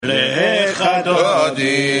לך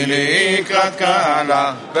דודי לקראת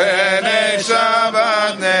קלה, פני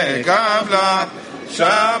שבת נקבלה,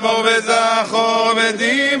 שמור וזכור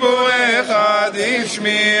ודיבור אחד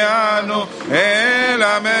ישמיענו, אל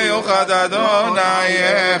המיוחד אדוני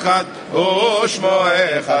אחד, ושמו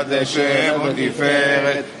אחד לשם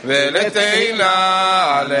ותפארת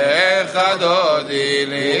ולתהילה. לך דודי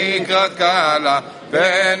לקראת קלה,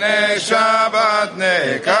 פני שבת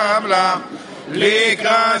נקבלה,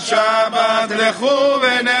 לקראת שבת לכו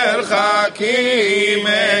ונרחקים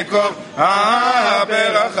מקור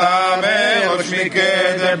הברכה מראש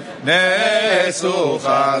מקדם, נסוך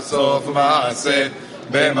סוף מעשה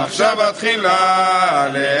במחשבה תחילה.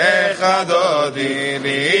 לך דודי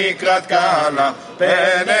לקראת קלה,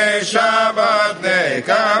 פני שבת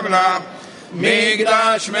נקבלה,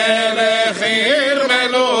 מקדש מלך עיר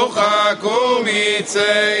מלוכה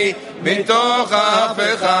קומיצי, מתוך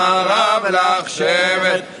הפך רב לך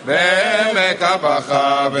שבט ועמק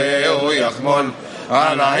הבכה והוא יחמול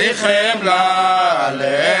עלייך חמלה.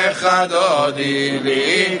 לך דודי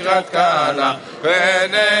לקראת קלה,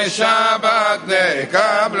 פני שבת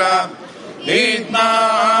נקבלה,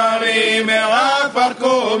 התנערי מעפר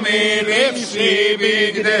קומי לבשי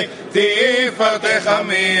בגדי תפארתך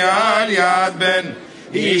מעל יד בן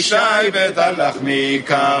ישי ותלך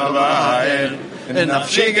מקר והאל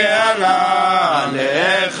נפשי גאלה.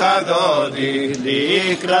 לך דודי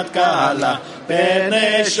לקראת קלה,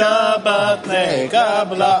 פני שבת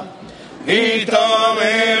נקבלה,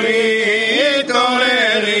 התעוררי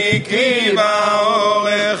התעוררי כי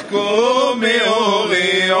באורך קומי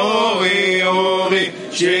אורי אורי אורי,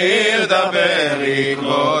 שיר דברי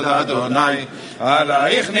כבוד אדוני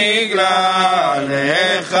עלייך נגלה.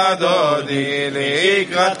 לך דודי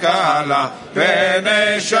לקראת קלה,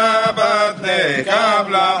 פני שבת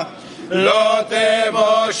נקבלה, לא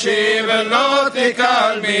תבושי ולא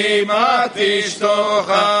תקלמי, מה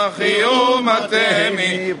תשתוכחי ומה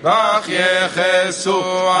תמי, בך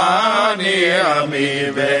יחסו אני עמי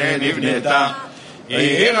ונבנתה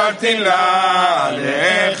עיר אל תלה.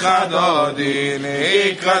 לך דודי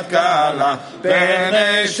לקראת קלה,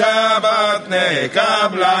 פני שבת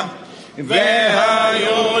נקבלה,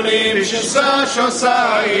 והיו לי שסה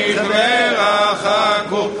שוסייך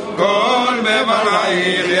ורחקו כל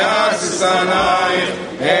בבלעיר יסס עלייך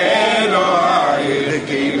אלוהיך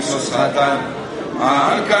כי משוש חתן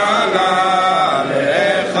על קלה.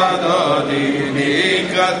 לך דודי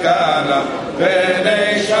לקראת קלה,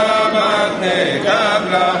 פני שבת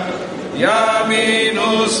נקבלה, ימין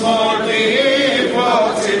ושמאל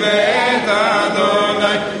תפרוצי בית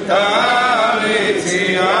אדוני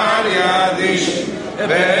תריצי על ידי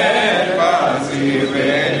ופרצי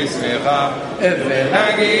ונשמחה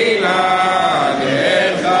ונגילה.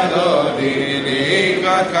 לך דודי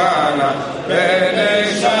לקראת קלה,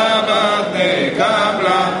 פני שבת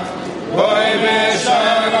נקבלה, בואי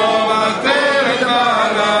בשלום עטרת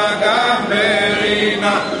בעלה גם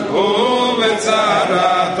ברינה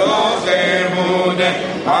ובצרה תוך אמונה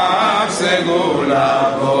אף סגולה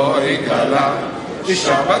בואי קלה.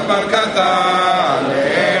 שבת ברכתה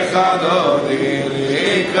לך דודי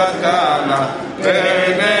לקראת קלה,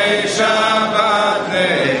 פני שבת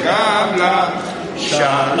נקבלה,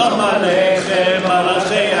 שלום עליכם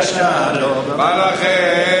מלאכי השלום מלאכי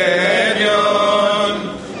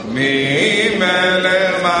עליון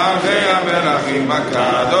ממלך מלכי המלכים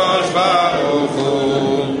הקדוש ברוך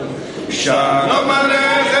הוא. שלום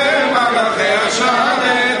עליכם מלאכי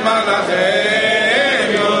השרת מלאכי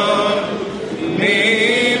עליון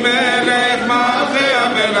ממלך מלכי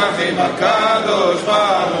המלכים הקדוש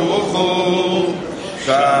ברוך הוא.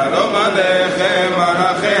 שלום עליכם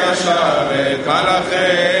מלאכי השרת מלאכי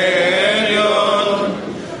עליון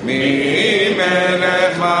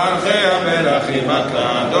ממלך מלכי המלכים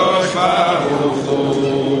הקדוש ברוך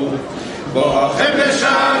הוא. בואכם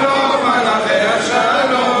לשלום מלאכי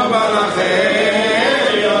השלום מלאכי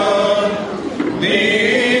עליון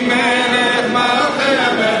ממלך מלכי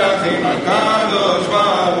המלכים הקדוש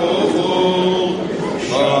ברוך הוא.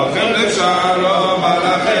 בואכם לשלום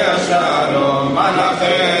מלאכי השלום מלאכי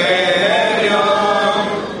עליון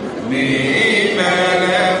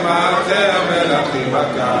ממלך מלכי המלכים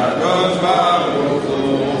הקדוש ברוך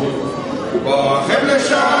הוא. בואכם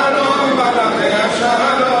לשלום מלאכי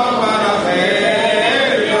השלום מלאכי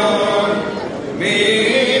עליון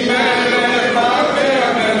ממלך מלכי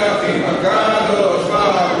המלכים הקדוש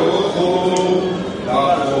ברוך הוא.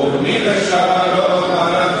 ברכוני לשלום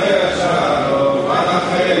מלאכי השלום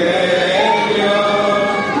מלאכי עליון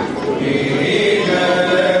ממלך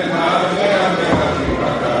מלכי המלכים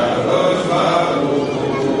הקדוש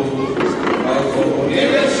ברוך הוא. ברכוני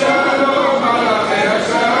לשלום מלאכי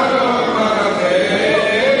השלום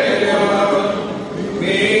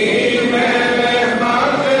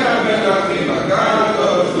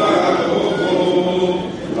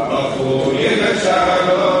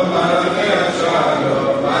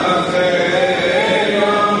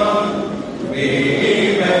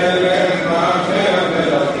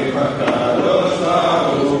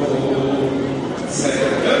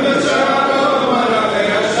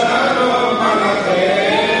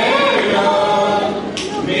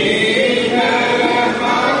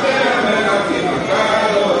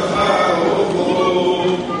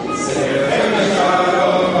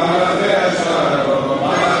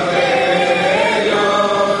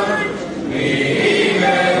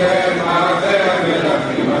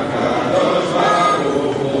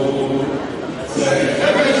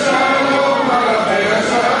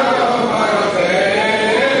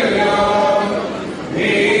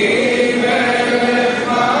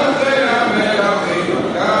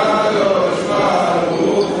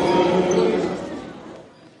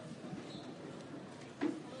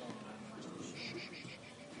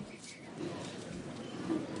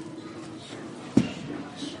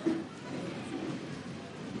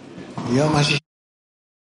יום השישי.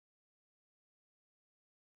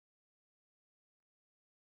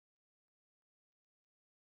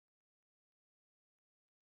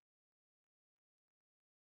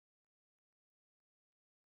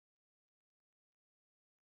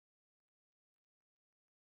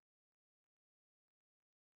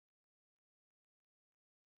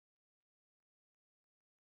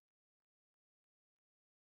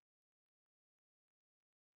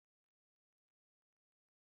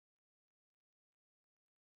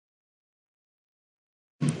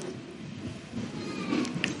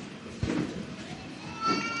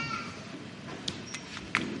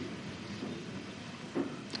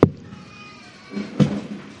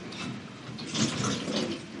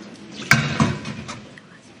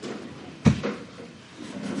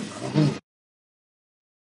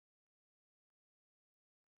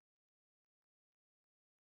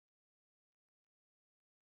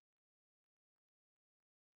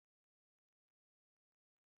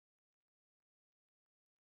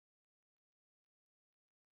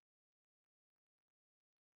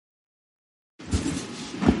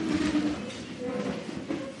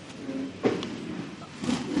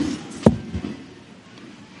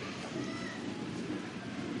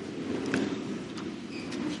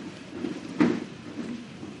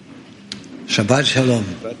 שבת שלום.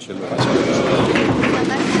 שבת שלום.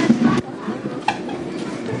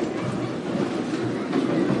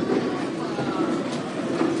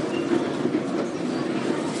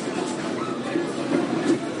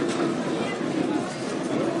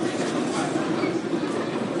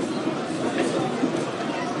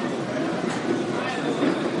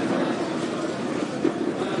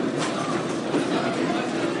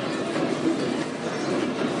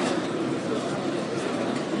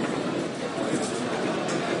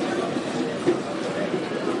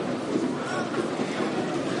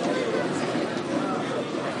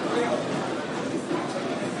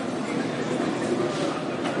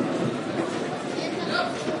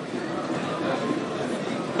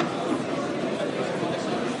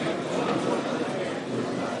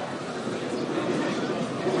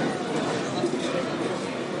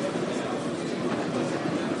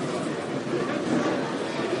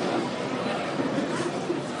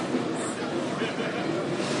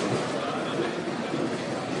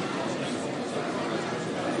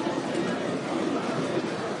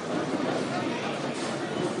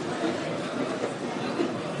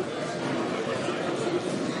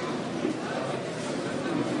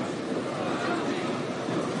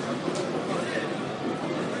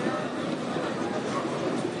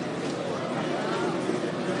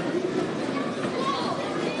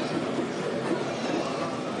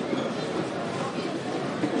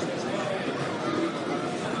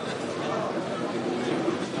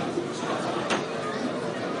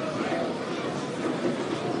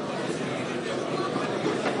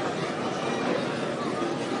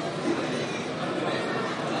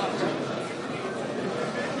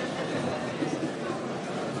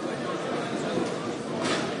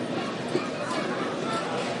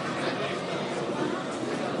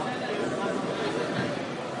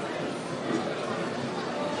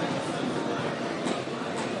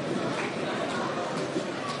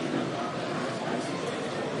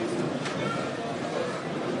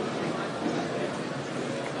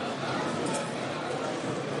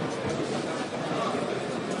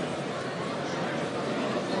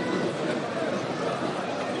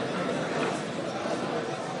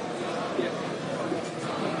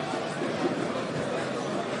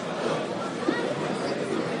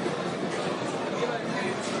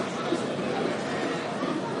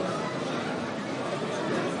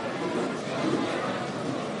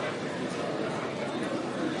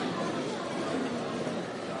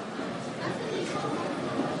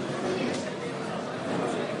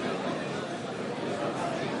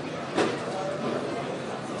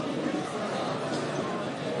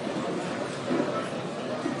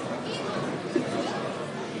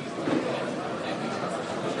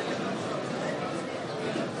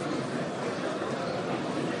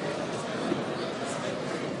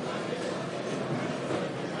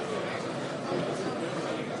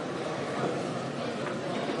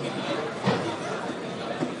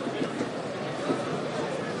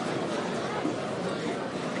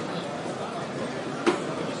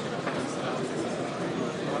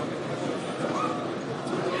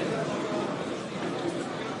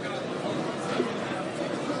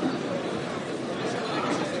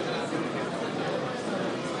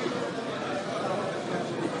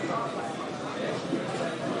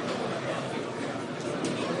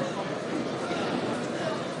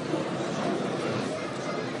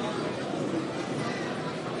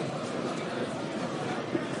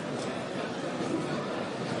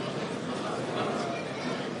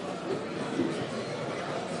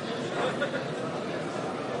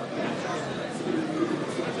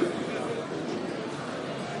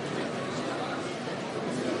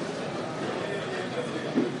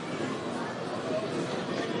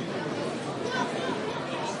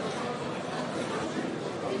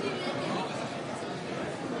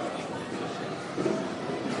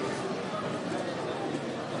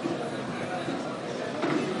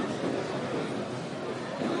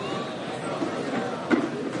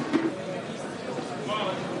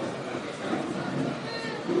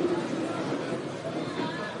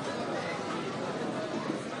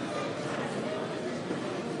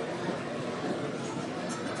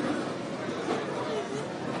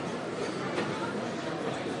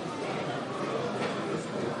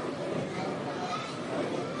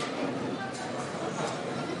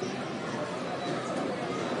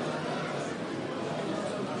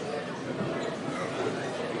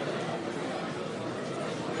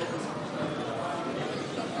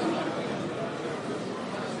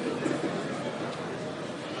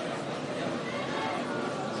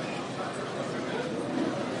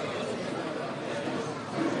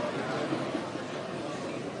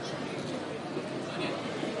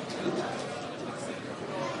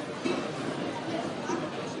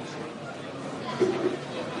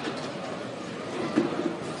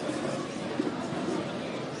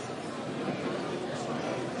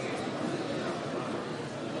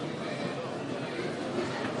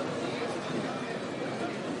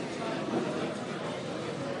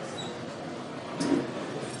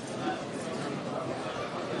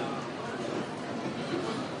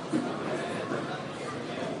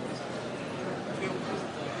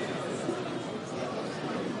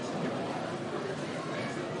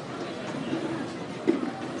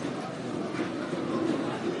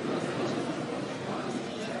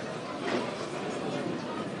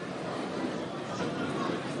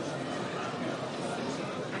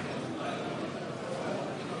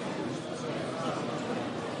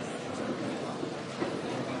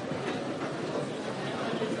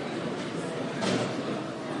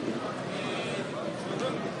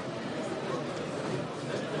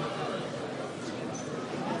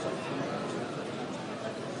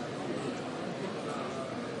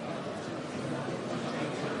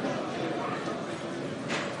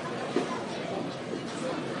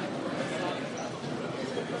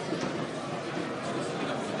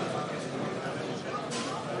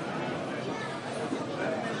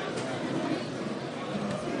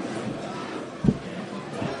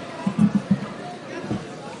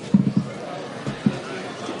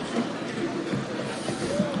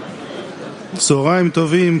 Good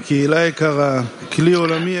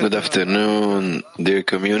afternoon, dear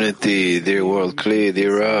community, dear world Kli,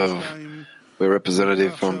 dear Rav. A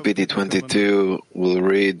representative from PT22 will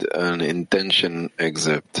read an intention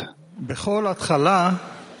excerpt.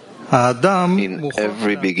 In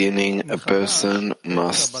every beginning, a person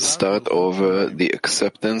must start over the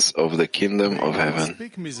acceptance of the kingdom of heaven.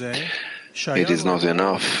 It is not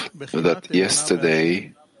enough that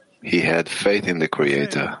yesterday he had faith in the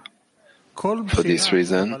Creator. For this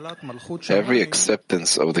reason, every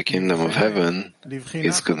acceptance of the kingdom of heaven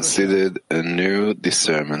is considered a new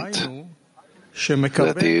discernment.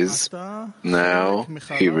 That is, now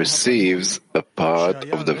he receives a part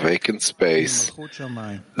of the vacant space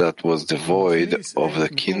that was devoid of the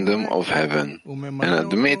kingdom of heaven and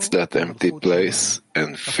admits that empty place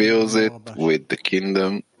and fills it with the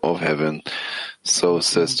kingdom of heaven. So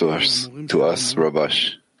says to us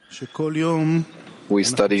Rabash. We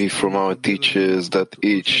study from our teachers that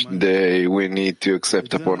each day we need to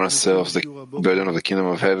accept upon ourselves the burden of the kingdom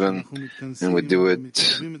of heaven, and we do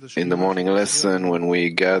it in the morning lesson when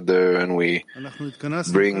we gather and we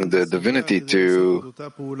bring the divinity to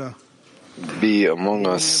be among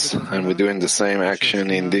us, and we're doing the same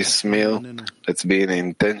action in this meal. Let's be in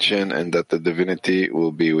intention and that the divinity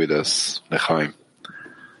will be with us. L'chaim.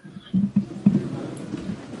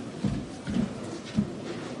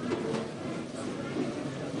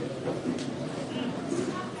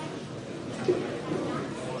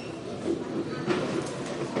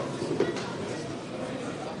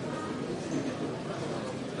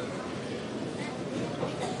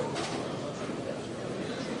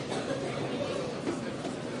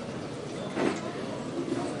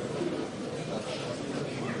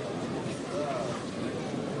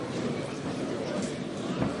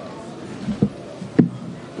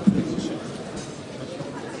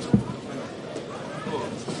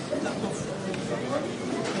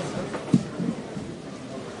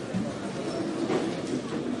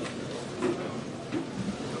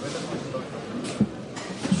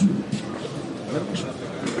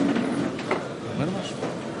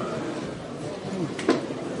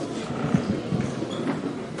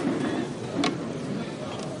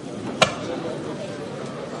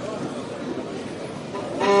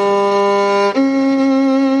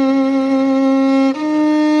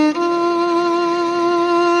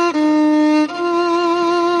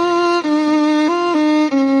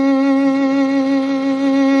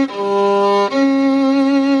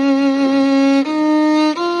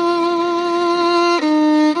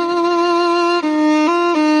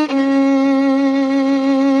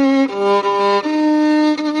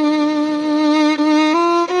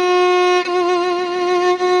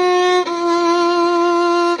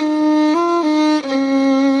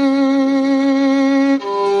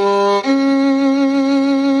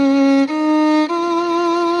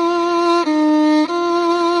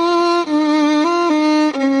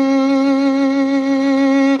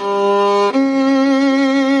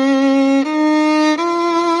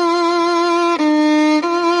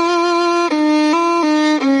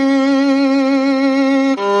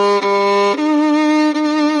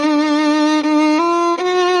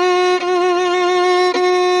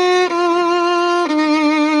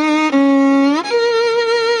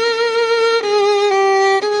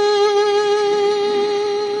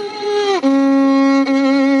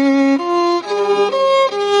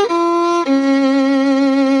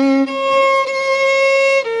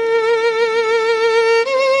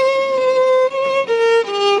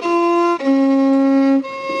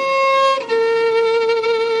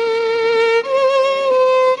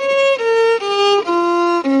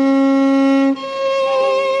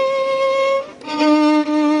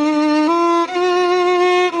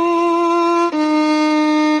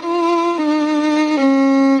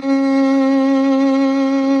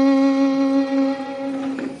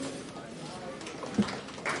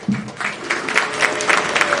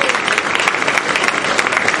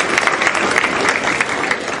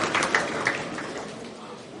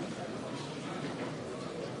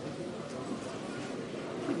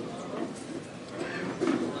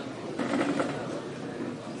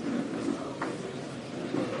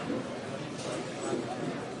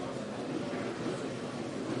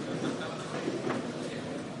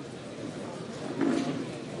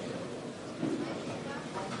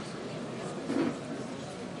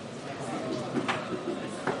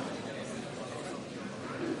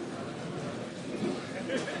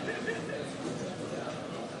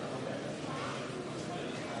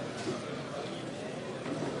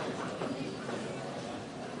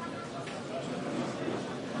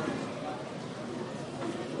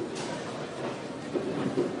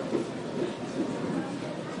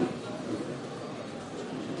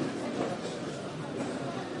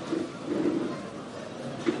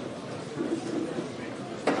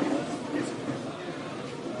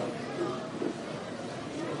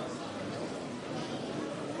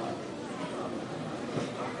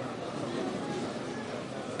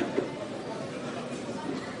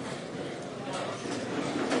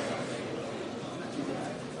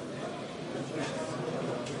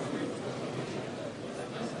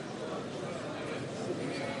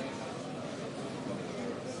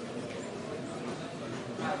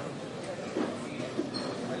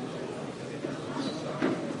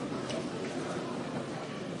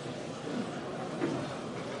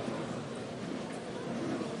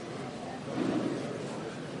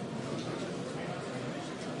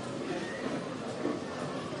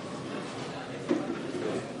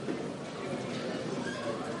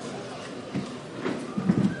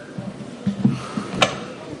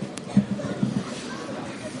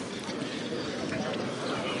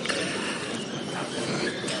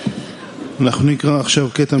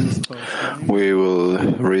 We will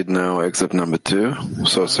read now excerpt number 2,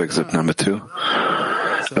 source excerpt number 2.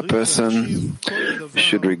 A person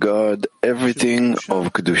should regard everything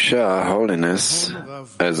of Kedusha, holiness,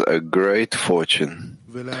 as a great fortune,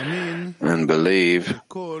 and believe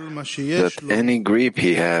that any grip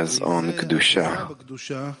he has on Kedusha,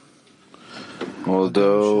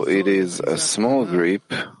 although it is a small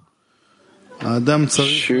grip,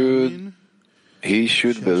 he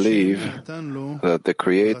should believe that the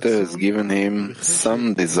Creator has given him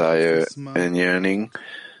some desire and yearning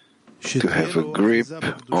to have a grip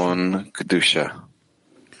on Kedusha.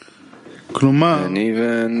 And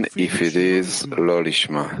even if it is lo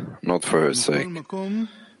lishma, not for her sake,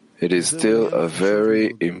 it is still a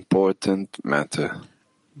very important matter.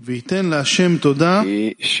 He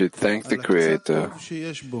should thank the Creator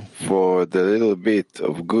for the little bit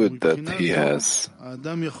of good that he has.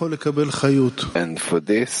 And for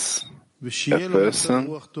this, a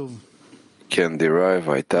person can derive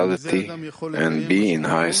vitality and be in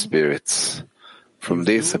high spirits. From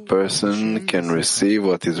this, a person can receive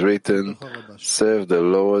what is written, serve the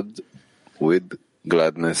Lord with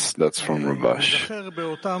gladness. That's from Rabash.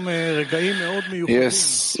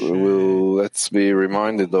 Yes, let's be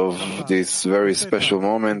reminded of these very special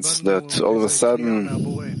moments that all of a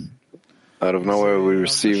sudden, out of nowhere, we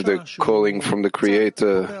receive the calling from the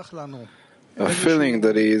Creator, a feeling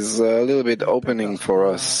that is a little bit opening for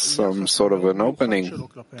us, some sort of an opening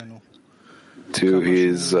to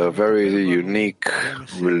his very unique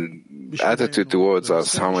attitude towards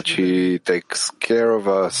us, how much he takes care of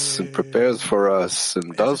us and prepares for us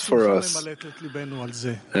and does for us,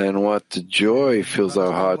 and what joy fills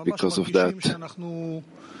our heart because of that.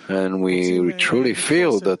 And we truly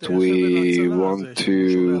feel that we want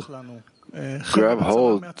to grab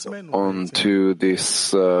hold onto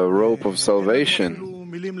this rope of salvation,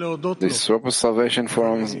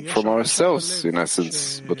 from ourselves, in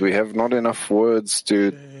essence. But we have not enough words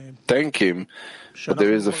to thank Him. But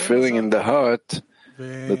there is a feeling in the heart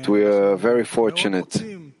that we are very fortunate,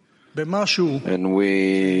 and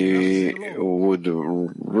we would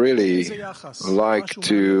really like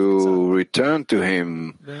to return to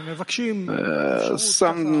Him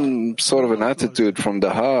some sort of an attitude from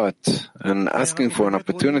the heart, and asking for an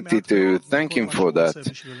opportunity to thank Him for that,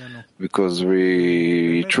 because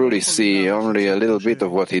we truly see only a little bit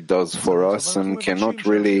of what He does for us and cannot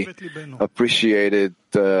really appreciate it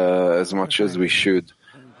as much as we should.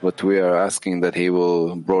 But we are asking that He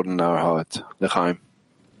will broaden our heart. L'chaim.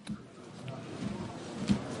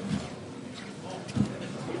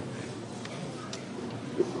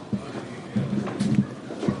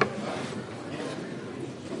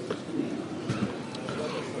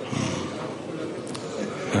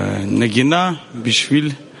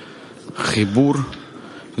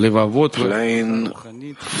 Playing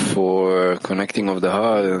for connecting of the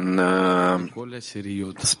heart and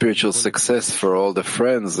spiritual success for all the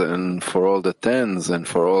friends and for all the tens and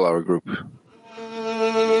for all our group.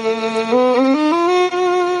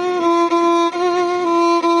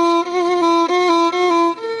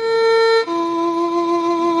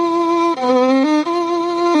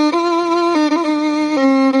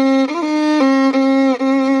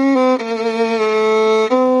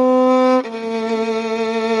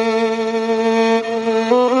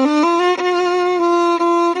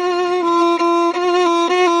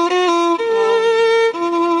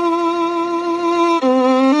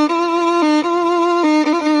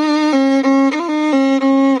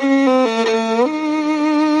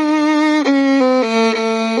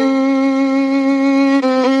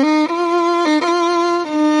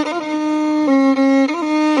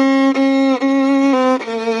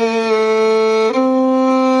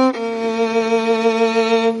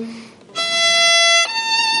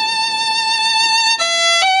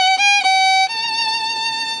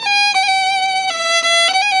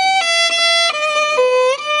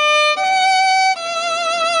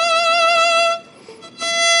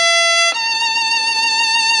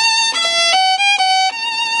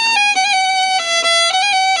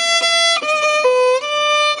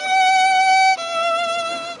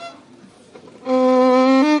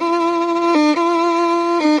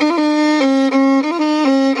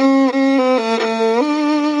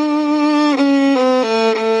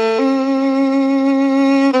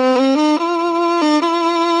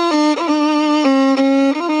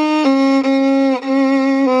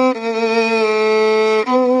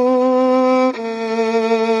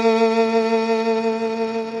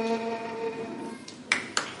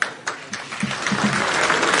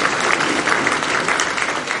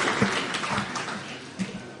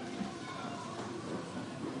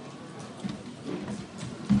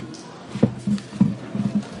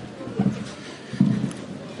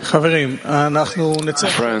 Friends,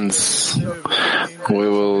 we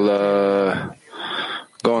will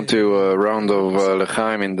go into a round of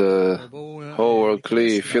L'chaim in the whole world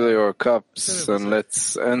Kli. Fill your cups and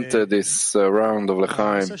let's enter this round of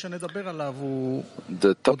L'chaim.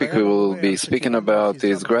 The topic we will be speaking about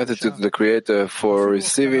is gratitude to the Creator for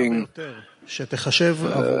receiving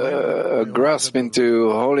a grasp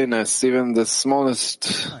into holiness, even the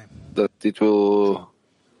smallest, that it will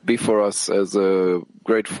be for us as a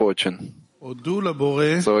great fortune.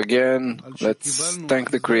 So again, let's thank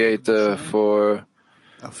the Creator for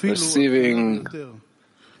receiving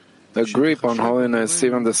a grip on holiness,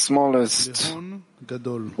 even the smallest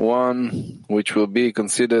one, which will be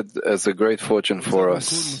considered as a great fortune for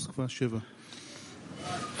us.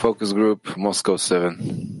 Focus group, Moscow 7.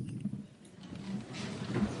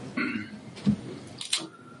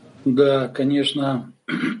 Да, конечно,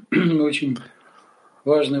 очень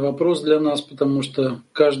важный вопрос для нас, потому что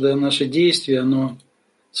каждое наше действие, оно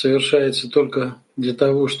совершается только для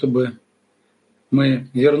того, чтобы мы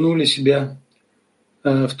вернули себя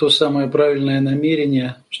в то самое правильное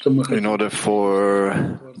намерение, что мы хотим. In order for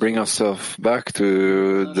bring ourselves back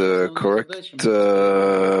to the correct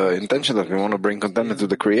intention that we want to bring contentment to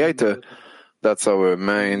the Creator, that's our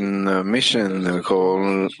main mission. We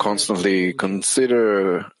call constantly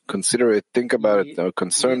consider it, think about it, are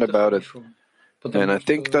concerned about it. And I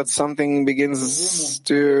think that something begins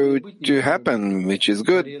to happen, which is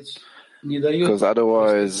good, because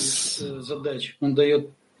otherwise it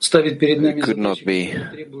could not be.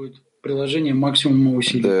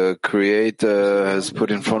 The Creator has put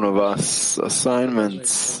in front of us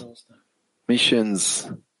assignments, missions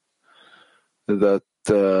that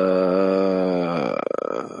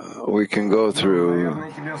we can go through,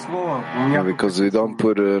 because we don't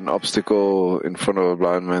put an obstacle in front of a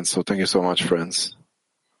blind man. So thank you so much, friends.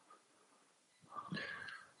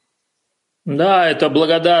 Да, это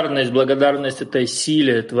благодарность этой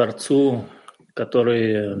силе, Творцу,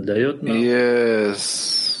 который дает нам.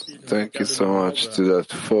 Yes, thank you so much to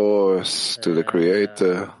that force, to the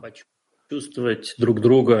Creator. Почувствовать друг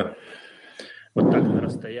друга вот так на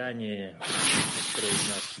расстоянии.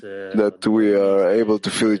 That we are able to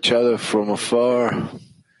feel each other from afar.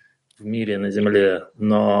 В мире, на земле,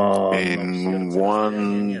 но in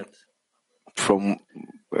one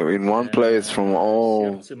place, from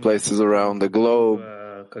all places around the globe,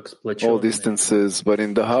 all distances, but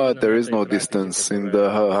in the heart there is no distance. In the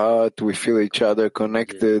heart we feel each other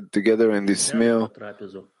connected together in this meal.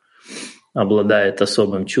 Обладает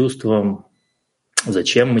особым чувством,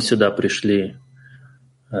 зачем мы сюда пришли.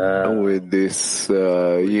 With this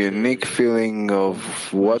unique feeling of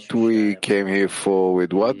what we came here for,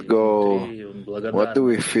 with what goal, what do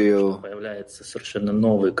we feel?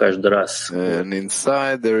 And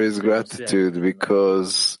inside there is gratitude,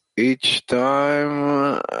 because each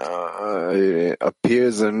time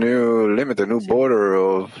appears a new limit, a new border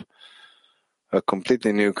of a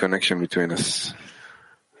completely new connection between us.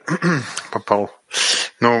 Попал.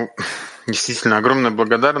 Ну, действительно, огромная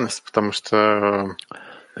благодарность, потому что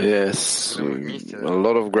yes, a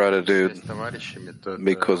lot of gratitude,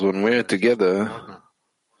 because when we're together,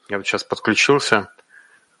 я вот сейчас подключился,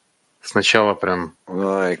 сначала прям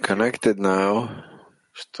I connected now,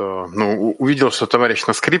 что, увидел, что товарищ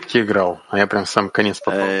на скрипке играл, а я прям в самый конец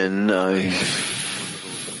попал. And I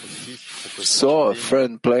saw a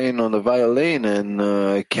friend playing on the violin, and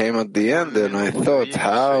I came at the end, and I thought,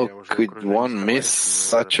 how could one miss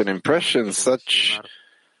such an impression, such...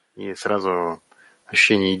 И сразу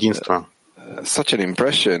ощущение единства. Such an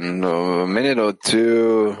impression. A minute or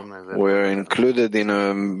two, we're included in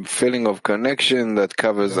a feeling of connection that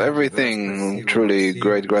covers everything. Truly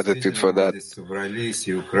great gratitude for that.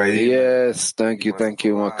 Yes, thank you,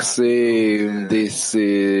 Maxim. This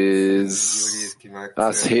is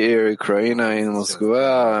us here, Ukraine, in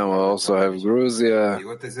Moscow, and we also have Georgia,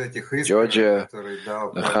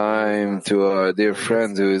 L'chaim, to our dear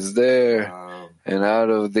friend who is there. And out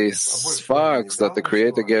of these sparks that the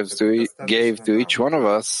Creator gave to each one of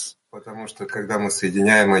us,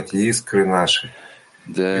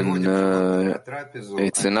 then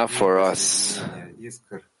it's enough for us.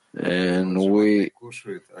 And we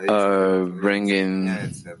are bringing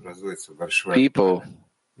people,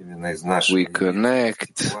 we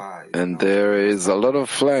connect, and there is a lot of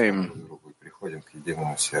flame.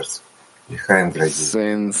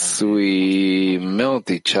 Since we melt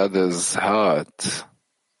each other's heart.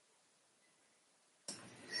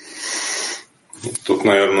 Тут,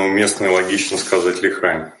 наверное, уместно и логично сказать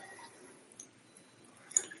L'chaim.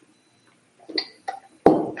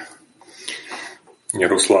 И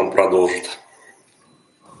Руслан продолжит.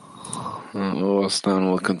 Stan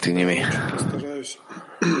will continue me. Постараюсь.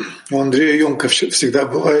 У Андрея емко всегда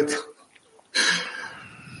бывает.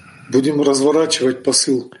 Будем разворачивать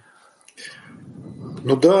посыл.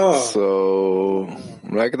 Ну да. So,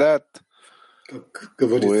 like that,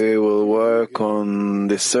 we will work on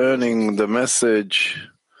discerning the message.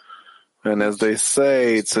 And as they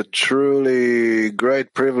say, it's a truly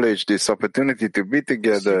great privilege, this opportunity to be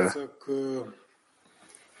together.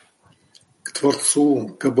 К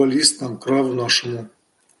Творцу, каббалистам, к Раву нашему.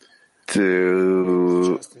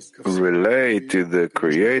 To relate to the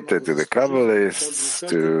Creator, to the Kabbalists,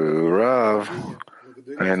 to Rav,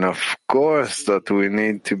 and of course that we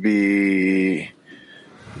need to be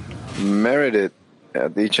merited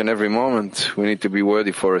at each and every moment. We need to be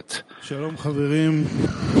worthy for it.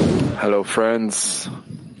 Hello, friends.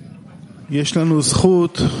 We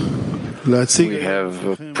have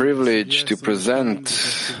a privilege to present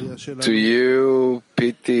to you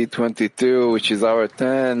PT22, which is our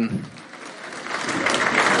 10.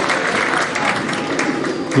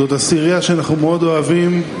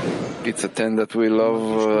 It's a 10 that we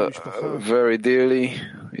love very dearly.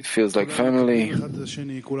 It feels like family.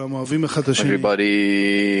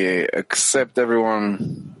 Everybody accepts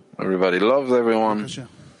everyone. Everybody loves everyone.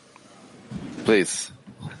 Please.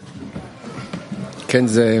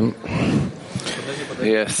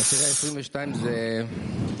 Yes.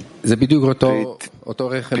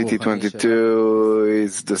 PT22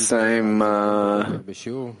 is the same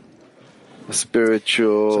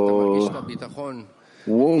spiritual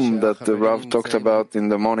womb that the Rav talked about in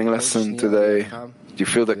the morning lesson today. You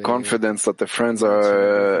feel the confidence that the friends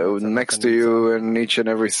are next to you in each and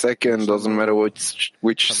every second, doesn't matter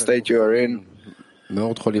which state you are in.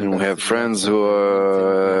 And we have friends who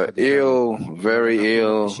are ill, very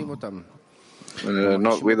ill,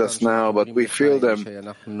 not with us now, but we feel them.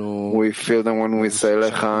 We feel them when we say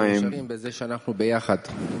L'chaim,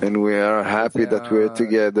 and we are happy that we are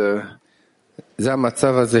together.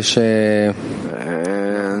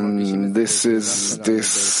 And this is the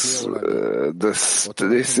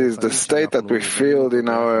state that we feel in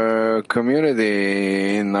our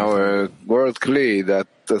community, in our world Kli, that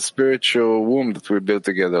the spiritual womb that we built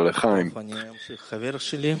together, L'chaim.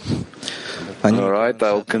 All right,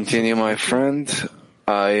 I'll continue, my friend.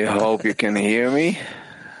 I hope you can hear me.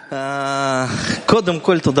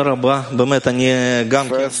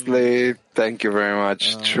 Firstly, thank you very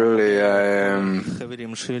much. Truly, I am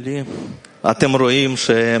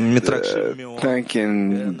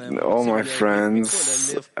thanking all my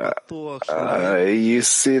friends. You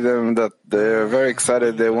see them that they're very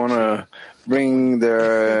excited. They want to bring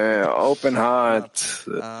their open heart,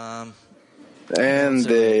 and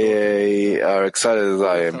they are excited as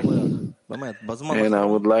I am. And I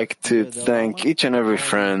would like to thank each and every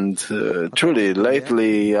friend. Truly,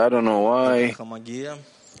 lately, I don't know why,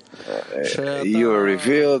 you are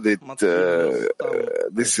revealed it.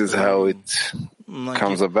 This is how it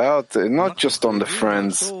comes about. Not just on the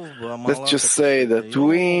friends. Let's just say that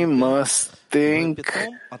we must think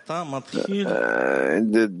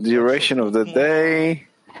the duration of the day.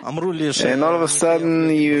 And all of a sudden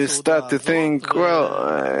you start to think, well,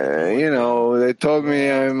 they told me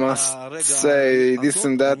I must say this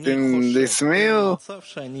and that in this meal.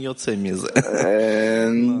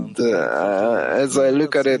 And as I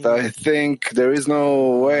look at it, I think there is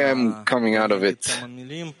no way I'm coming out of it.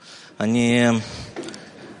 I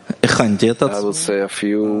will say a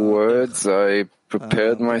few words. I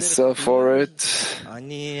prepared myself for it.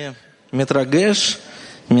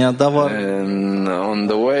 And on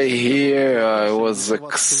the way here, I was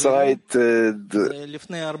excited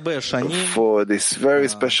for this very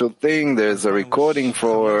special thing. There's a recording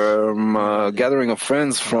from a gathering of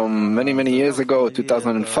friends from many, many years ago,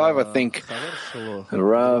 2005, I think.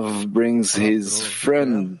 Rav brings his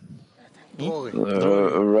friend,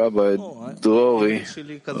 Rabbi Drori,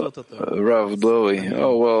 Rav Drori.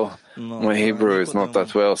 Oh, well, my Hebrew is not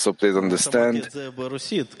that well, so please understand. I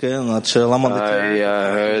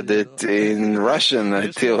heard it in Russian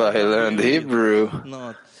until I learned Hebrew,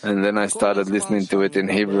 and then I started listening to it in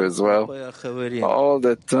Hebrew as well. All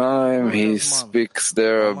the time he speaks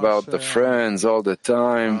there about the friends, all the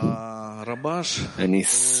time. And he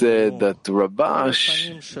said that Rabash,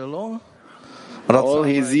 all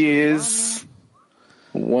his years,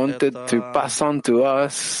 wanted to pass on to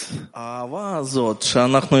us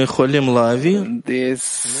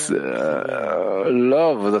this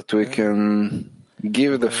love that we can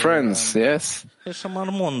give the friends, yes?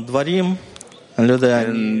 And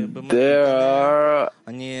there are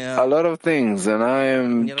a lot of things, and I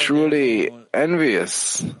am truly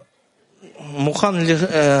envious And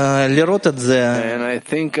I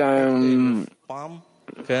think I'm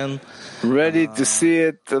ready to see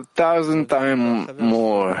it 1,000 times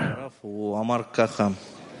more.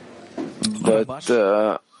 But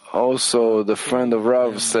also the friend of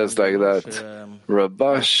Rav says like that.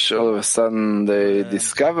 Rabash, all of a sudden they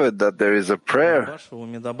discovered that there is a prayer.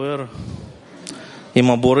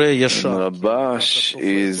 Rabash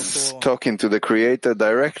is talking to the Creator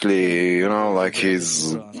directly, like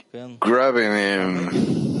he's grabbing him,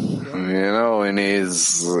 in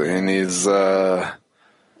his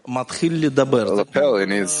lapel,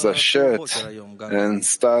 in his shirt, and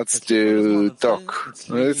starts to talk.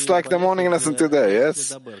 It's like the morning lesson today,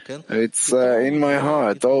 yes? It's in my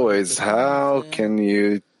heart always. How can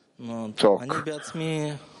you talk?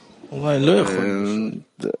 And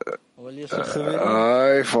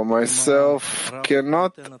I, for myself,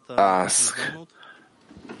 cannot ask.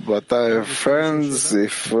 But I have friends,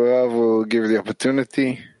 if Rav will give the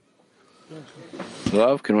opportunity.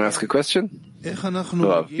 Rav, can we ask a question?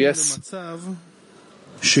 Rav, yes.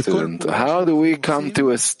 Student, how do we come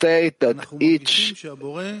to a state that each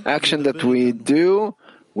action that we do,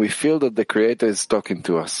 we feel that the Creator is talking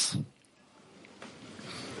to us?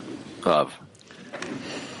 Rav.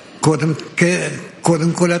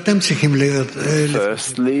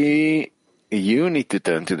 Firstly, you need to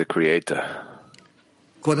turn to the Creator.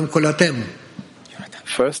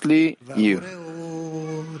 Firstly, you.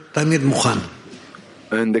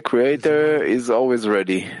 And the Creator is always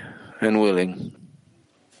ready and willing.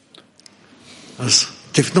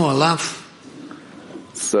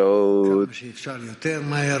 So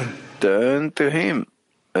turn to Him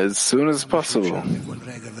as soon as possible.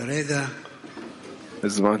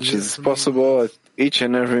 As much as possible at each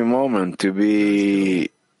and every moment to be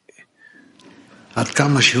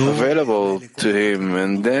available to Him,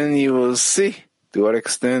 and then you will see to what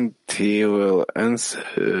extent He will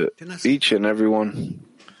answer each and every one.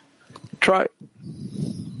 Try.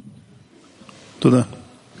 Student,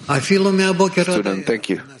 thank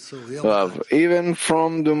you. Love. Even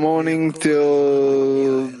from the morning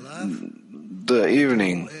till the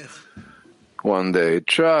evening, one day,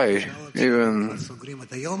 try. Even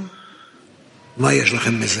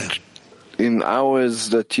in hours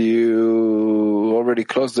that you already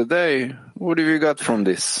closed the day, what have you got from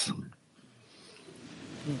this?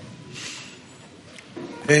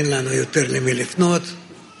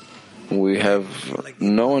 We have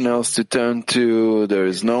no one else to turn to, there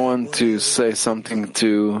is no one to say something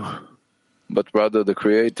to, but rather the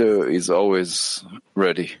Creator is always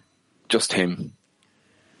ready. Just Him.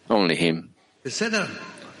 Only Him.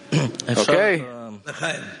 Okay.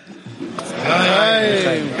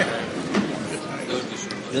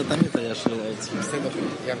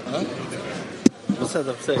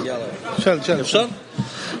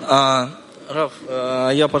 Rav,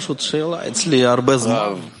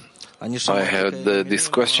 I heard this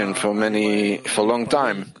question for a long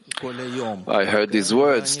time. I heard these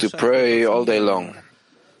words to pray all day long.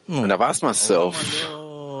 And I've asked myself,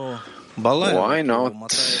 why not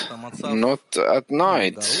at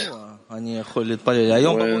night? When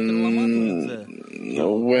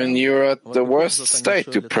you're at the worst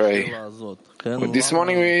state to pray. This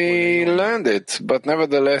morning we learned it, but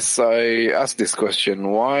nevertheless I asked this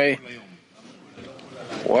question, why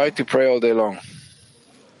to pray all day long?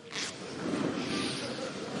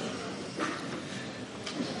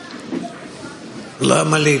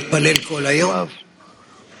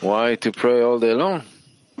 Why to pray all day long?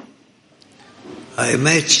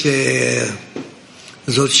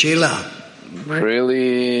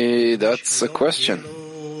 Really, that's a question.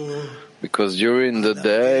 Because during the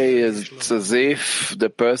day, it's as if the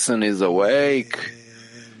person is awake,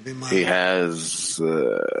 he has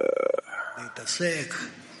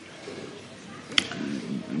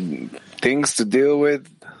things to deal with.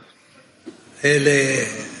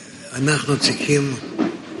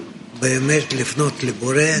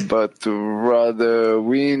 But rather,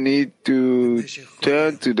 we need to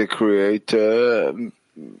turn to the Creator,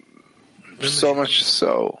 so much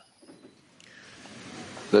so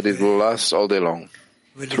that it will last all day long,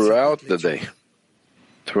 throughout the day,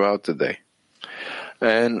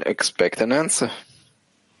 and expect an answer.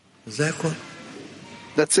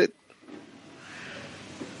 That's it.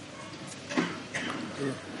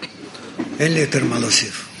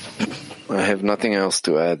 I have nothing else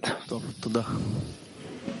to add.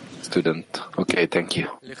 Student. Okay, thank you.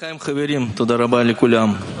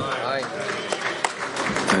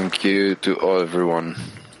 Thank you to everyone.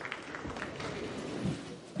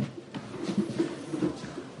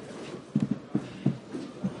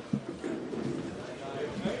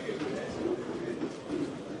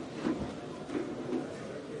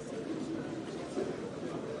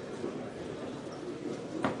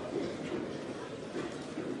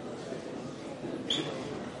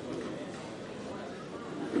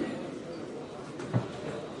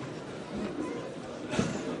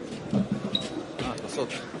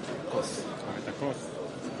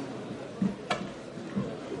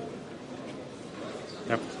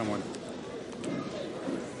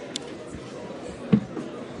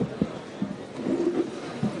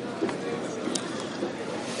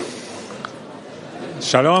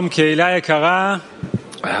 Shalom, Kehila Yekara.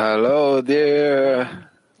 Hello, dear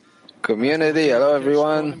community. Hello,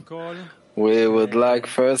 everyone. We would like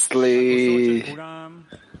firstly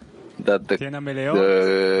that the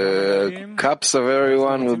cups of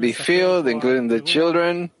everyone will be filled, including the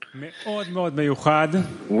children.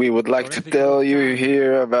 We would like to tell you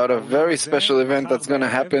here about a very special event that's going to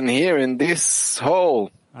happen here in this hall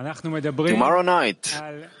tomorrow night.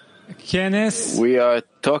 We are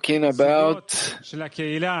talking about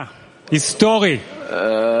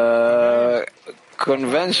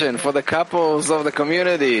convention for the couples of the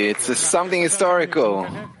community. It's something historical.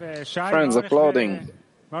 Friends applauding.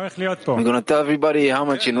 We're going to tell everybody how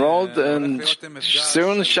much enrolled, and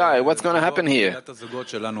soon, Shai, what's going to happen here?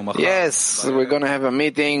 Yes, we're going to have a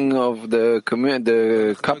meeting of the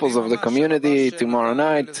couples of the community tomorrow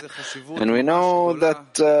night, and we know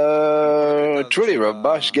that truly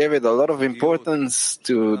Rabash gave it a lot of importance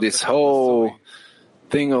to this whole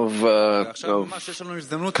thing of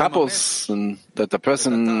couples, and that a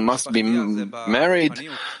person must be married,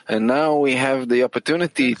 and now we have the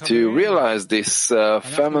opportunity to realize this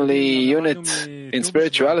family unit in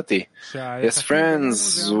spirituality. Yes,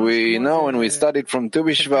 friends, we know when we studied from Tu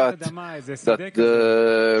B'Shvat that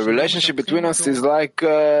the relationship between us is like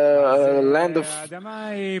a land of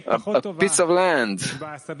a piece of land,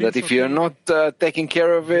 that if you're not taking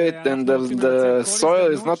care of it, then the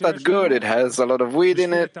soil is not that good. It has a lot of weed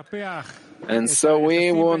in it. And so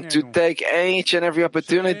we want to take each and every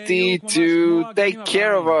opportunity to take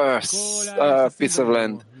care of our piece of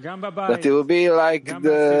land, that it will be like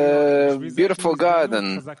the beautiful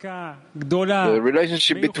garden, the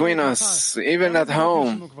relationship between us, even at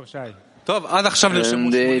home.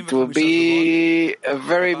 And it will be a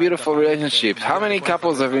very beautiful relationship. How many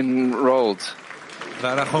couples have enrolled?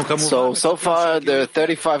 So far, there are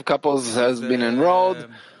 35 couples has been enrolled.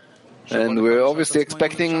 And we're obviously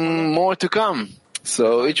expecting more to come.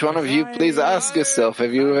 So each one of you, please ask yourself,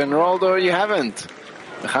 have you enrolled or you haven't?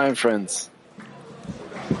 Hi, friends.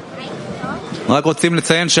 We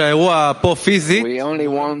only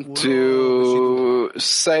want to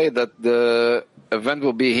say that the event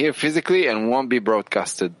will be here physically and won't be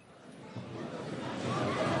broadcasted.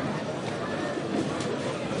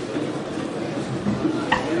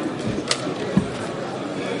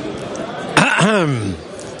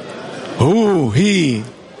 Who, he,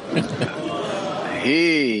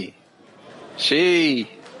 he, she.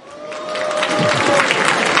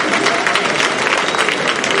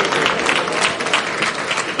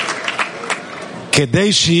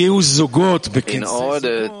 In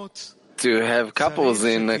order to have couples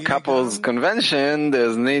in a couples convention,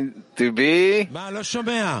 there's need to be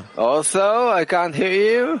also, I can't hear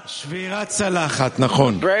you,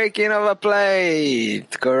 breaking of a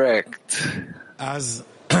plate, correct.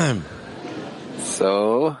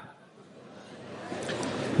 So,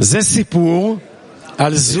 this is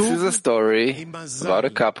a story about a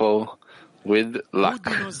couple with luck.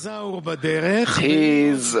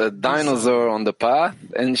 He's a dinosaur on the path,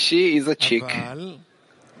 and she is a chick.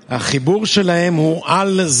 But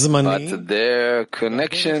their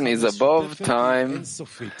connection is above time,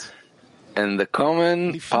 and the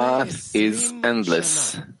common path is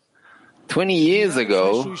endless. 20 years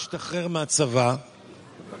ago,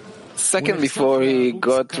 second before he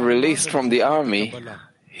got released from the army,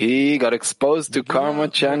 he got exposed to Karma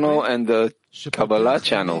channel and the Kabbalah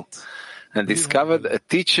channel, and discovered a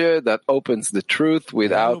teacher that opens the truth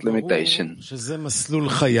without limitation.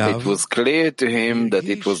 It was clear to him that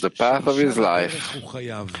it was the path of his life,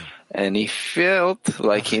 and he felt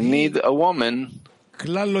like he needed a woman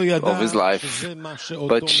of his life,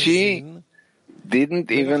 but she didn't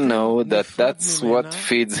even know that that's what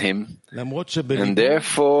feeds him, and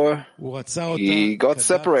therefore he got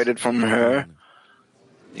separated from her,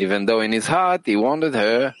 even though in his heart he wanted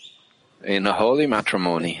her in a holy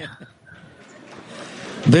matrimony.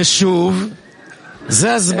 And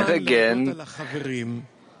again,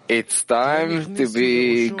 it's time to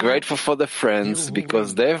be grateful for the friends,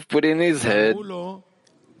 because they've put in his head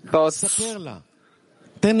thoughts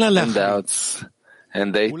and doubts.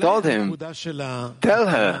 And they told him, tell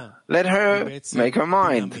her, let her make her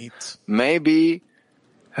mind. Maybe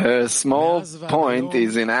her small point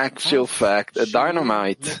is in actual fact a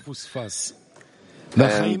dynamite.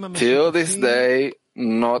 And till this day,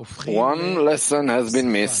 not one lesson has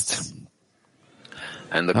been missed.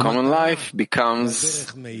 And the common life becomes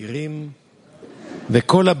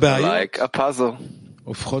like a puzzle.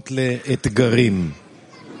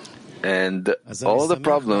 And all the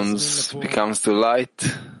problems becomes to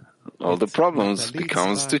light, all the problems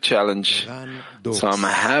becomes to challenge. So I'm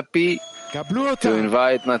happy to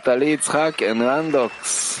invite Natalie, Yitzhak, and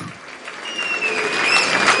Randox.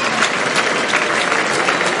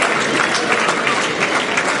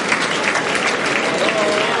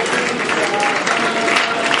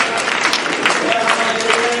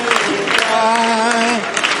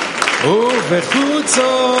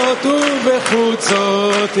 ובחוצות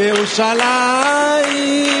ובחוצות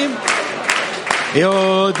ירושלים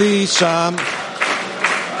יודי שם.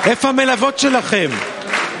 איפה המלוות שלכם?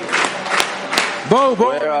 בואו.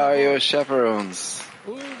 Where are your chaperones?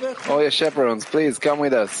 All your chaperones, please come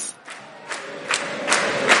with us.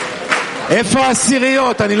 איפה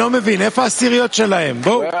העשיריות? אני לא מבין. איפה העשיריות שלהם?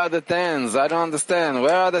 בואו. Where are the tens? I don't understand.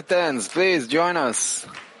 Where are the tens? Please join us.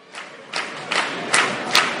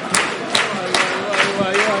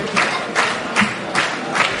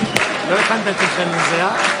 לא הכנת את השם הזה,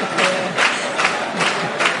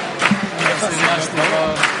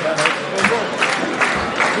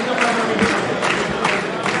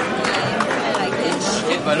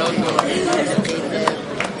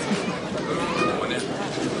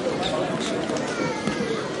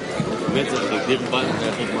 באמת צריך להגדיר בנו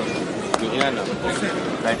להגיד משהו. גריאנה,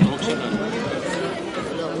 האתרוג שלנו.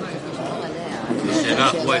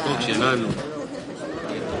 שאלה, פה האתרוג שלנו.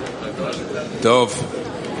 טוב.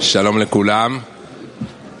 Shalom lekulam.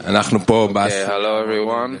 Hello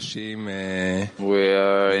everyone. We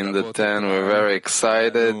are in the 10. We're very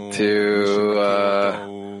excited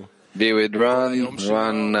to be with Ran.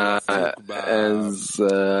 Ran, as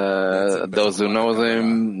those who know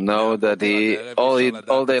him know that he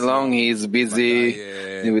all day long he's busy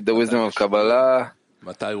with the wisdom of Kabbalah.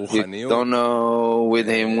 You don't know with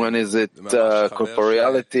him when is it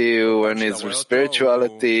corporeality, when is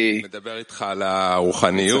spirituality. It's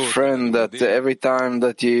a friend that every time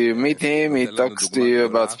that you meet him, he talks to you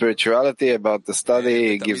about spirituality, about the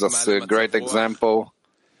study. He gives us a great example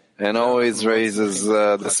and always raises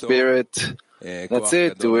the spirit. That's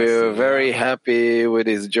it. We're very happy with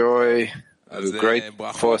his joy. Great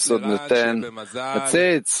force of the 10. That's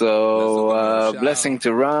it. So, blessing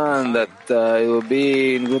to Ran that it will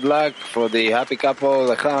be in good luck for the happy couple,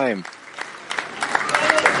 L'chaim.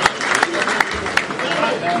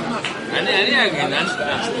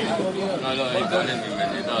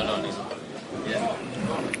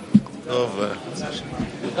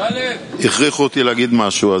 הכריחו אותי להגיד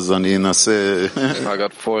משהו, אז אני אנסה. I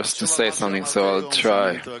got forced to say something, so I'll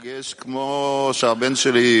try. כמו שהבן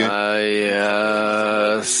שלי.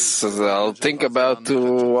 I'll think about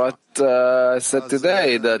what I said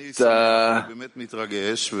today, that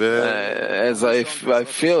as I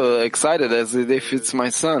feel excited as if it's my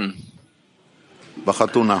son.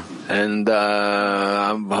 בחתונה. And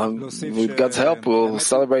with God's help, we'll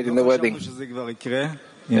celebrate in the wedding.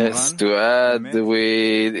 Yes, to add,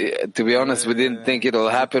 to be honest, we didn't think it'll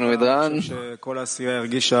happen with Ran.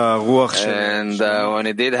 And when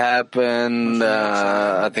it did happen,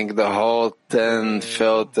 I think the whole 10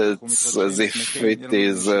 felt it's as if it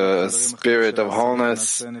is a spirit of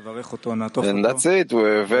wholeness. And that's it.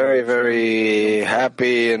 We're very, very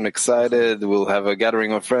happy and excited. We'll have a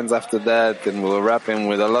gathering of friends after that, and we'll wrap him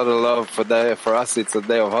with a lot of love. For us, it's a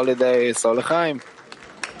day of holiday. So L'chaim.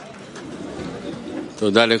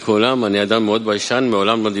 Thank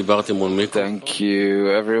you,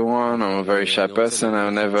 everyone. I'm a very shy person.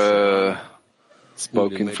 I've never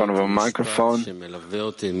spoke in front of a microphone.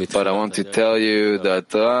 But I want to tell you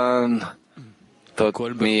that Ran taught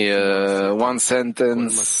me one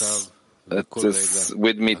sentence that is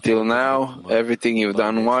with me till now. Everything you've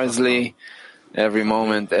done wisely, every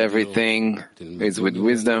moment, everything is with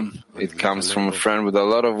wisdom. It comes from a friend with a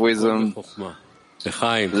lot of wisdom.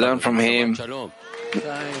 Learn from him.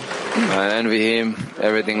 I envy him,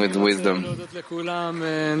 everything with wisdom.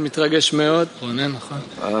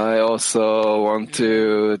 I also want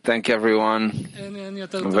to thank everyone.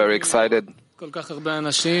 I'm very excited.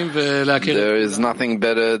 There is nothing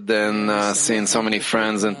better than seeing so many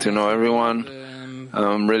friends and to know everyone.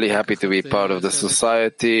 I'm really happy to be part of the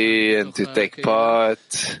society and to take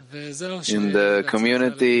part in the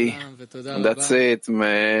community. And that's it.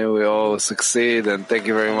 May we all succeed, and thank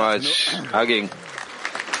you very much. Hugging.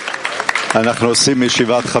 We're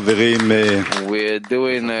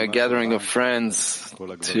doing a gathering of friends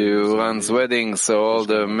to Ran's wedding, so all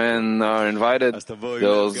the men are invited.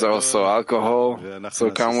 There's also alcohol,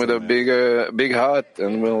 so come with a big heart,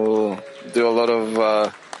 and we'll do a lot of,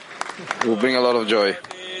 we'll bring a lot of joy.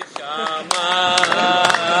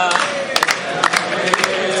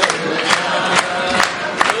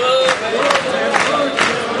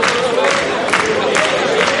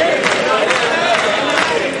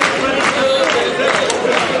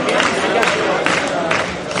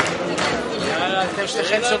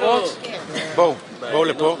 שורות? בואו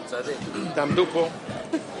לפה. תעמדו פה.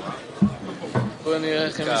 בואו נראה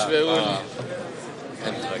איך הם ישברו לי.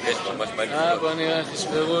 אני מתרגש ממש בעניין. בואו נראה איך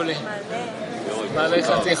ישברו לי. בעלי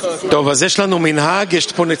חתיכות. טוב, אז יש לנו מנהג,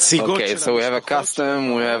 יש פה נציגות. Okay, so we have a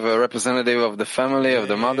custom, we have a representative of the family, of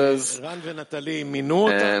the mothers,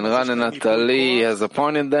 and Ran and Natalie has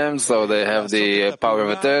appointed them, so they have the power of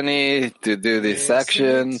attorney to do this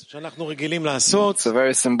action. It's a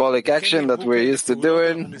very symbolic action that we're used to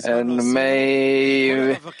doing, and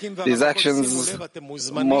may these actions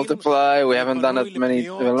multiply. We haven't done it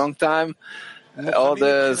in a long time. All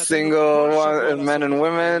the single men and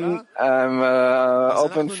women, I'm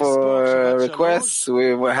open for requests.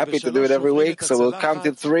 We're happy to do it every week. So we'll count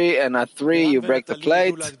to 3, and at 3 you break the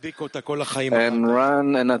plate, and Ran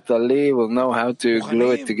and Natalie will know how to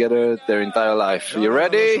glue it together their entire life. You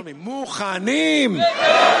ready?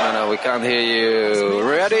 No, we can't hear you.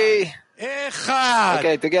 Ready?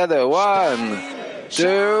 Okay, together. 1,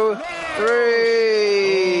 2, 3.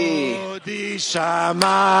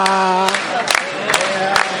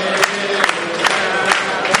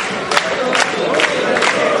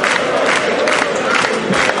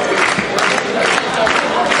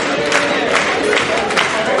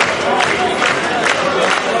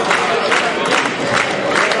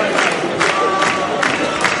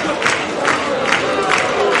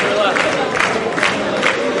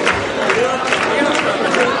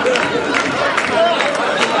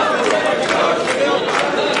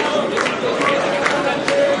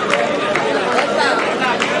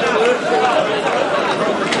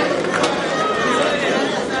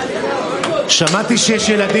 שמעתי שיש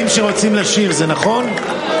ילדים שרוצים לשיר, זה נכון?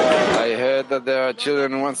 I heard that there are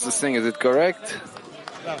children who wants to sing. Is it correct?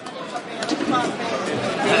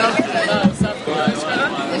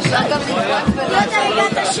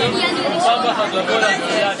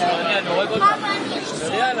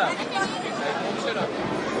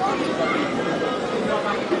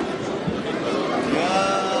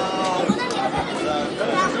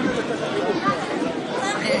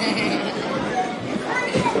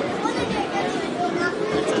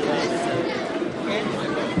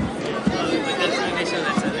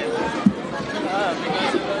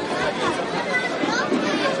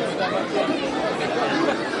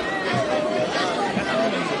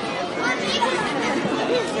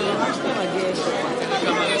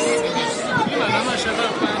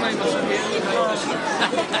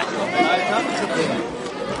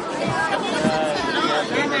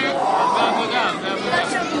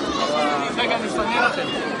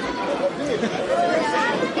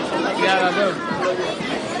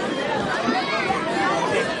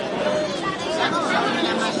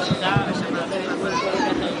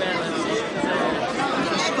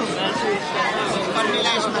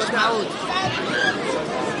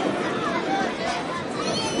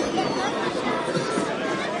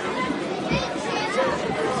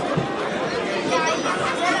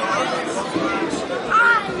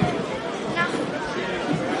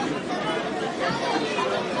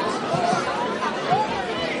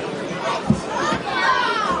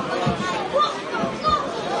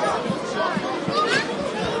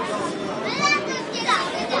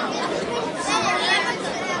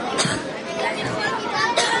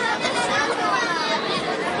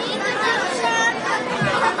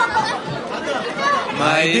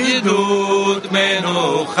 הידידות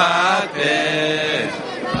מנוחת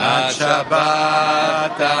עד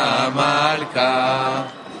שבת המלכה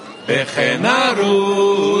וכן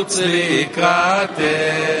נרוץ לקראתך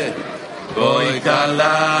בואי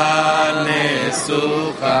כלה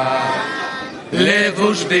נסוכה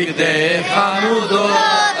לבוש בגדי חמודות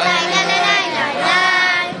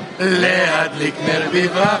להדליק נר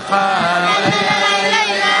בברכה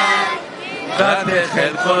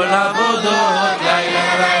ותחל כל עבודות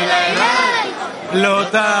לילה לילה לילה לא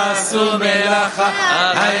תעשו מלאכה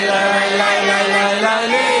לילה לילה לילה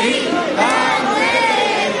לילה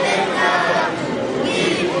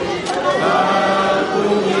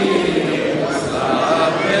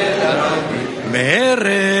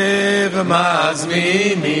מערב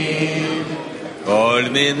מזמינים כל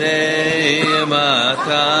מיני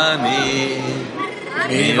מתנים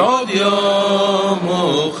מעוד יום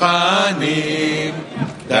מוכנים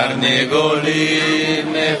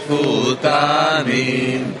תרנגולים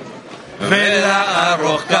מפותנים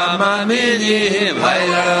ולערוך כמה מינים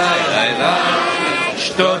לילה לילה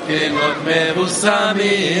שתות תינות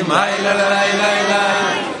מבוסמים לילה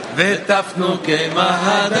לילה וטפנו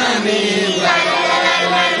כמהדנים לילה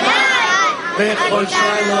לילה בכל 3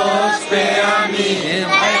 פעמים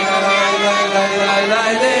לילה לילה לילה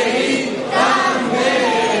לילה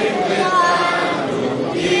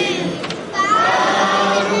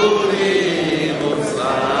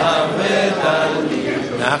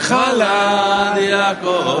נחלת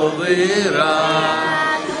יעקב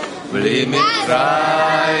ירש, בלי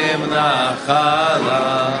מצרים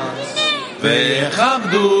נחלה,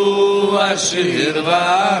 וכבדו השיר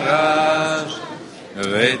והרש,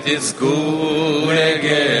 ותזכו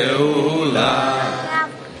לגאולה.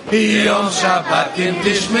 יום שבתים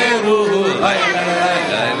תשמרו, לילה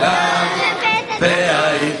לילה,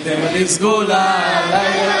 והייתם לסגולה,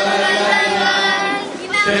 לילה לילה,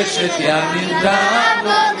 ששת ימים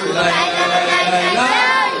תעבוד, לילה לילה,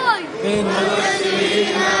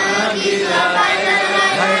 ונושאים הגילה, לילה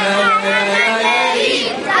לילה,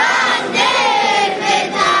 יתענג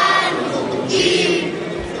ותענוגים,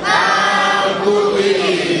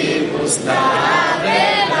 ברבורים וסתיו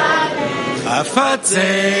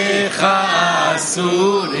חפציך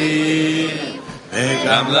אסורים,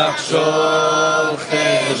 וגם לחשוב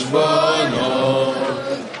חשבונות,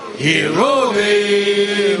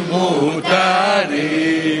 הרהורים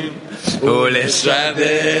מותרים, ולשדר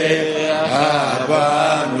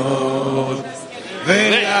הבנות,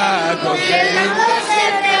 ולגודל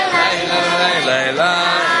לילה לילה,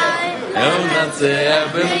 ונצח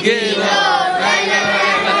במגילה, לילה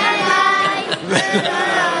לילה,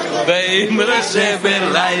 ואמרה שבר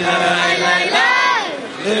לילה לילה לילה,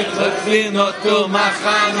 לחפינות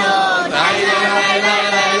ומחנות, לילה לילה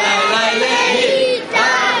לילה לילה,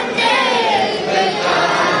 יתענג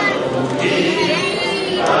ותענוגים,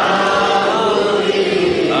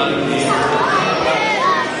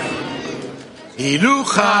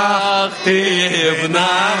 הילוכך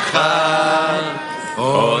תבנך,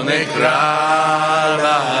 או נקרא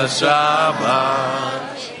לשבת,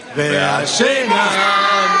 והשינה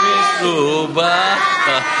מסובך,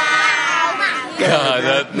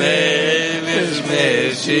 כדת נפש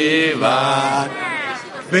משיבה,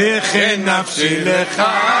 וכן נפשי לך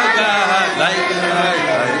לילה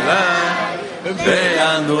לילה,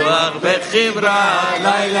 ואנוח בחברה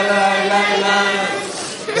לילה לילה,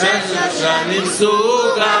 ושנים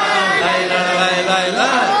סוגה לילה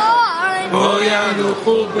לילה, בו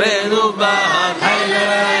ינוחו בנו בה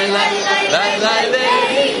לילה לילה לילה,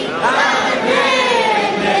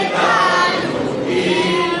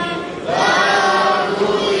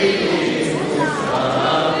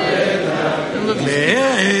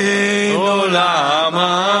 לעולם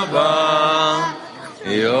הבא,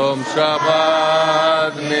 יום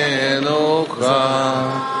שבת מנוחה,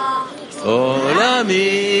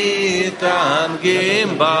 עולמי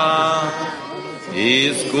תנגים בה,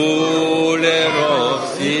 יזכו לרוב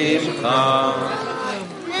שמחה,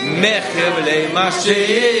 מחבלי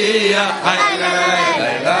משיח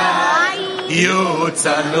לילה,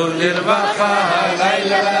 יוצאנו לרווחה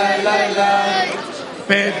לילה לילה,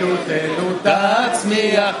 פדותנו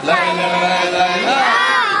תצמיח לילה לילה,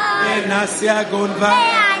 ונס יגון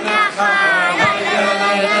והנחה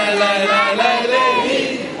לילה לילה לילה,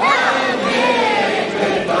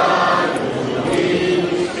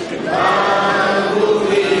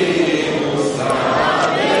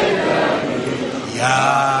 יא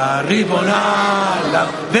ריבונה לה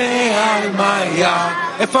ועל מאיה,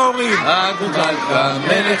 איפה אומרים? הגודלך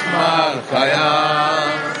מלך מלכיה,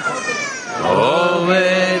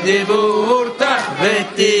 ובדיבור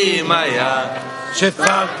תחבטי מאיה,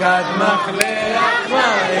 שפקד מחלך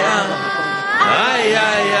מאיה, איי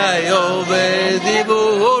איי איי,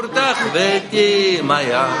 ובדיבור תחבטי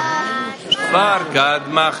מאיה, שפקד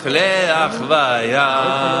מחלך מאיה,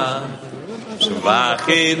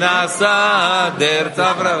 שבחי נסדר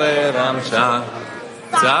צברה ורמשה,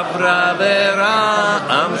 צברה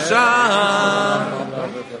ורמשה,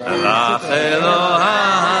 לך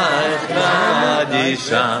אלוהיך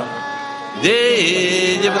קדישה,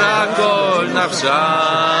 דיברה כל נפשה,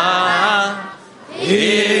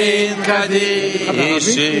 אין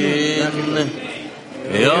קדישין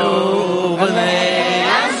יובני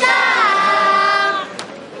אשם,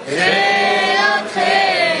 חיות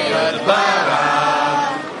חיות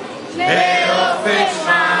ברק, ואופש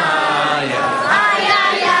חיה,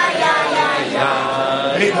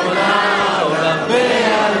 ריבונה עולם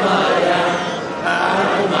ועל מאיה,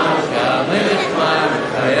 המלכה מלך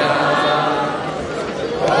מלכיה,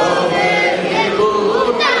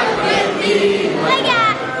 ובדיבור תחבטי מאיה,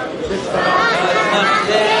 שפקד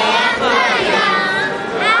מאיה,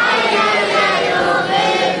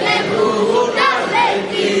 ובדיבור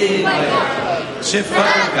תחבטי מאיה,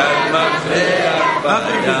 שפקד מחלך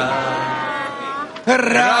מאיה,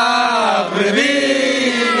 רב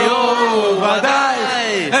רבינו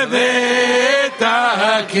ודאי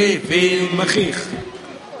ותקיפים מחיך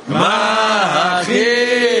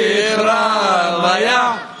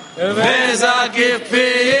רביה וזקיפים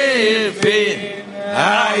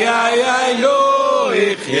איי איי איי לא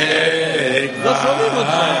יחיה כבר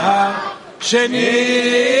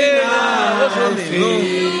שנים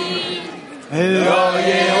אלפים לא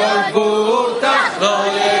יעולבו אותך, לא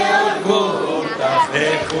יעולבו אותך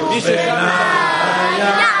לחוש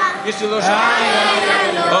בניה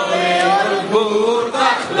לא יעולבו אותך,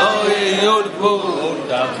 לא יעולבו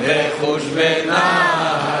אותך לחוש בניה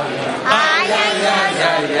איי איי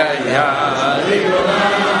איי איי איי ריבונה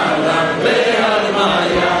עולם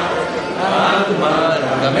בהרמיה אלמרה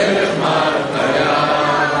למלך מלכיה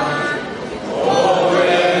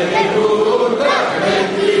אוהב דיבור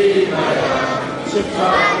תחלתי מיה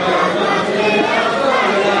שפחה למלך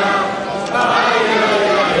מלכיה איי איי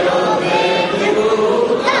איי אוהב דיבור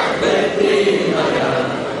תחלתי מיה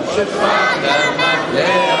שפחה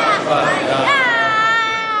למלך מלכיה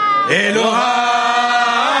אלוהי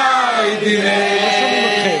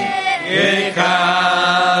דיני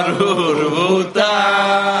יקר ורבותה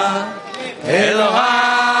אלוהי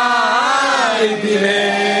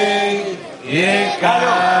דיני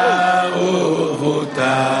יקר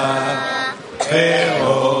ורבותה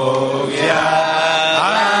ואוגיה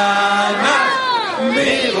ענק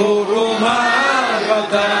מאורו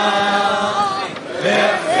מלכותה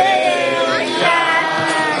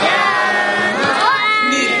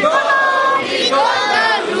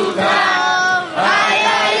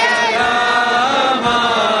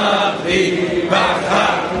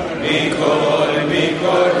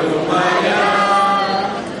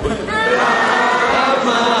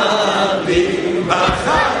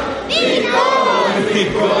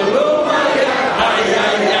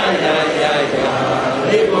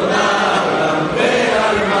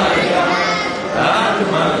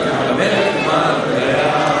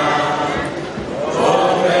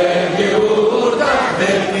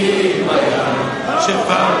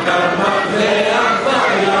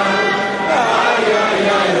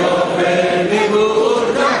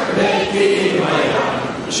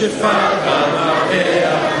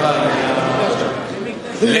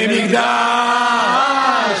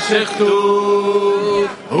למקדש אחדות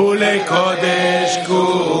ולקודש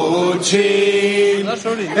קודשים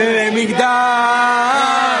למקדש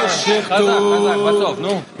אחדות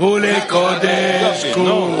ולקודש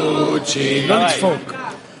קודשים לא נדפוק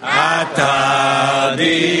אתה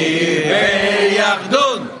דיבר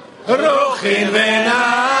יחדון רוחין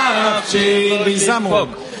ונפשין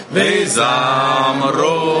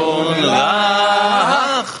וזמרון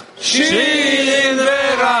לך שין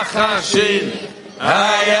ורחשין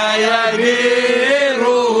איי איי איי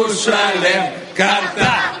בירושלם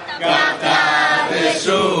קרתה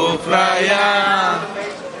בסופריה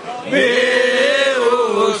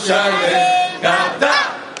בירושלם קרתה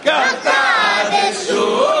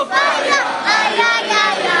בסופריה איי איי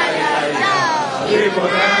איי איי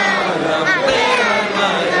ריבונה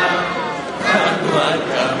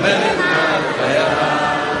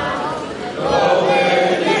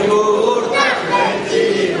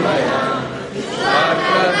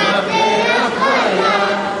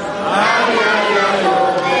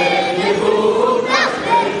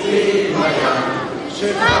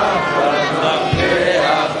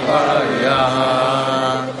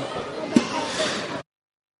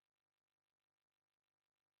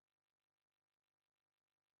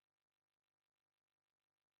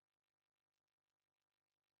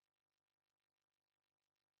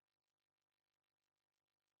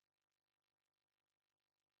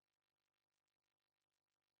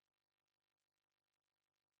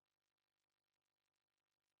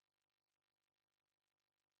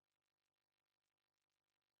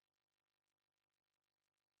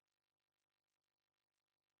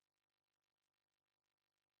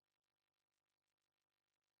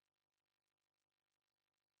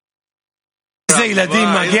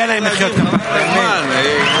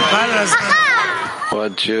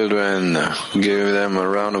What children, give them a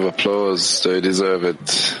round of applause, they deserve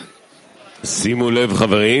it. Pay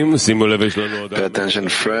attention,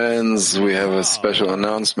 friends, we have a special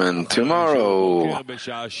announcement. Tomorrow,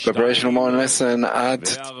 preparation for morning lesson at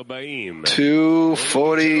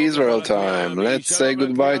 2:40 Israel time. Let's say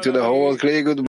goodbye to the whole Kli. Goodbye.